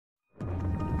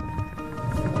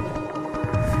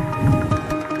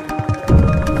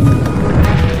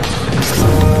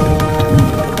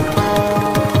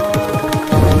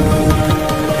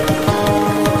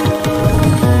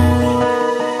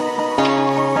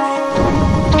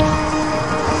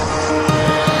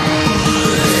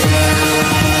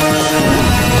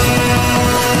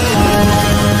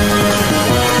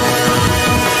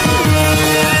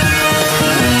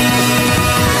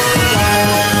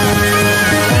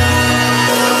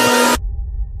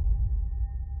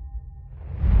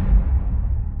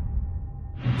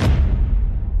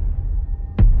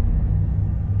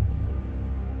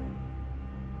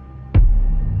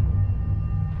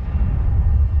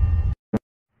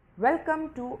Welcome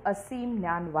to Aseem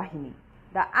Nyan Vahini.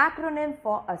 The acronym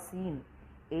for Aseem,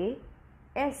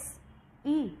 A-S-E-E-M,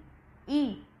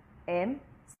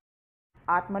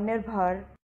 Atmanirbhar,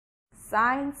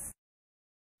 Science,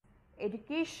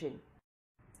 Education,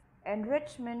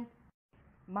 Enrichment,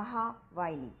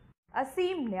 Mahavahini.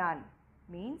 Aseem Nyan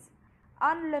means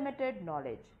unlimited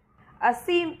knowledge.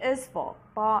 Aseem is for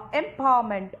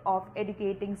empowerment of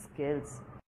educating skills.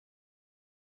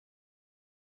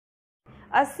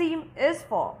 Aseem is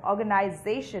for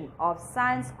organization of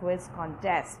science quiz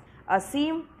contest.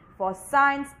 Aseem for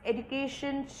science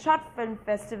education short film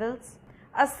festivals.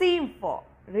 Aseem for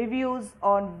reviews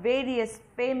on various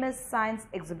famous science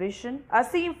exhibitions.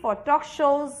 Aseem for talk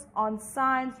shows on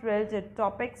science related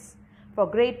topics, for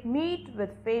great meet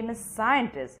with famous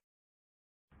scientists,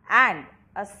 and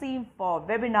Aseem for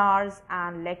webinars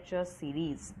and lecture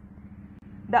series.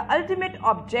 The ultimate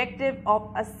objective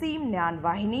of Aseem Nyan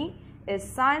Vahini is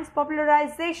science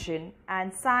popularization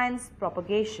and science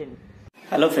propagation.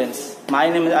 Hello friends, my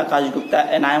name is Akash Gupta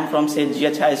and I am from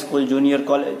Sheth High School,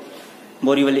 Jr.college,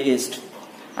 Borivali East.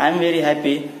 I am very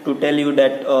happy to tell you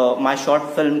that my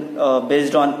short film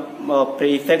based on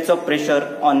effects of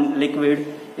pressure on liquid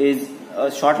is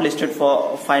shortlisted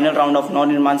for final round of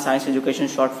NavNirman Science Education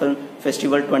Short Film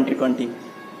Festival 2020.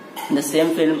 The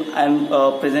same film I am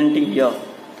presenting here.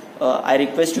 I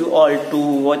request you all to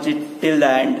watch it till the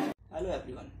end. Hello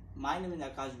everyone, my name is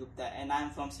Akash Gupta and I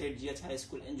am from Sheth High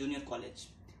School and Junior College.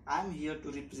 I am here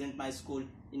to represent my school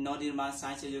in NavNirman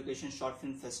Science Education Short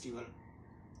Film Festival.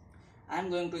 I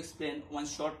am going to explain one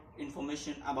short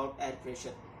information about air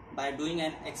pressure by doing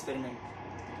an experiment.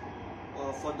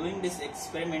 For doing this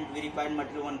experiment, we required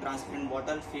material one transparent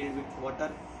bottle filled with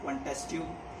water, one test tube.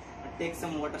 Take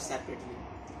some water separately.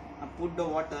 Put the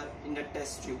water in the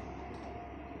test tube.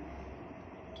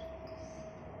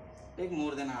 Take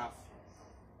more than half.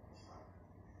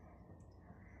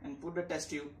 And put the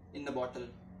test tube in the bottle.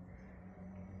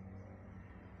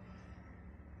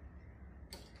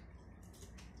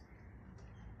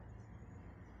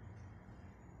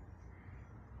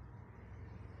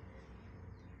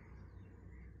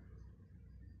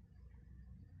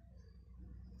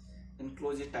 And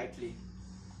close it tightly.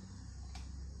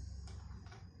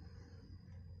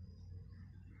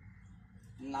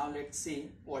 Now let's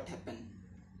see what happened.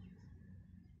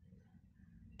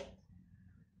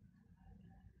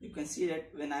 You can see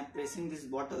that when I am pressing this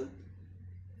bottle,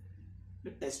 the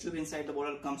test tube inside the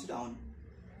bottle comes down.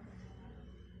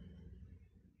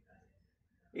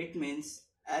 It means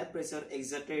air pressure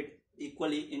exerted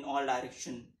equally in all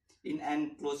directions in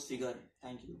an closed figure.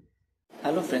 Thank you.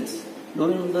 Hello friends, do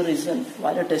you know the reason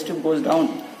why the test tube goes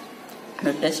down?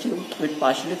 The test tube, which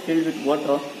partially filled with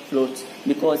water, floats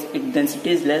because its density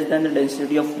is less than the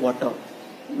density of water.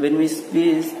 When we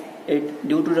squeeze it,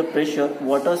 due to the pressure,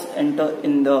 waters enter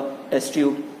in the test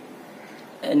tube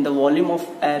and the volume of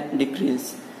air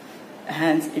decreases.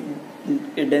 Hence, its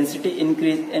density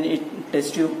increases and its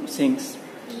test tube sinks.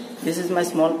 This is my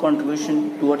small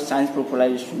contribution towards science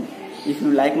popularization. If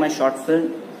you like my short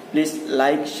film, please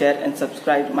like, share and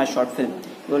subscribe my short film.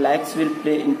 Your likes will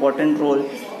play important role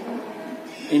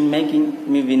in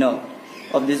making me winner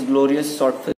of this glorious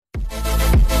short film.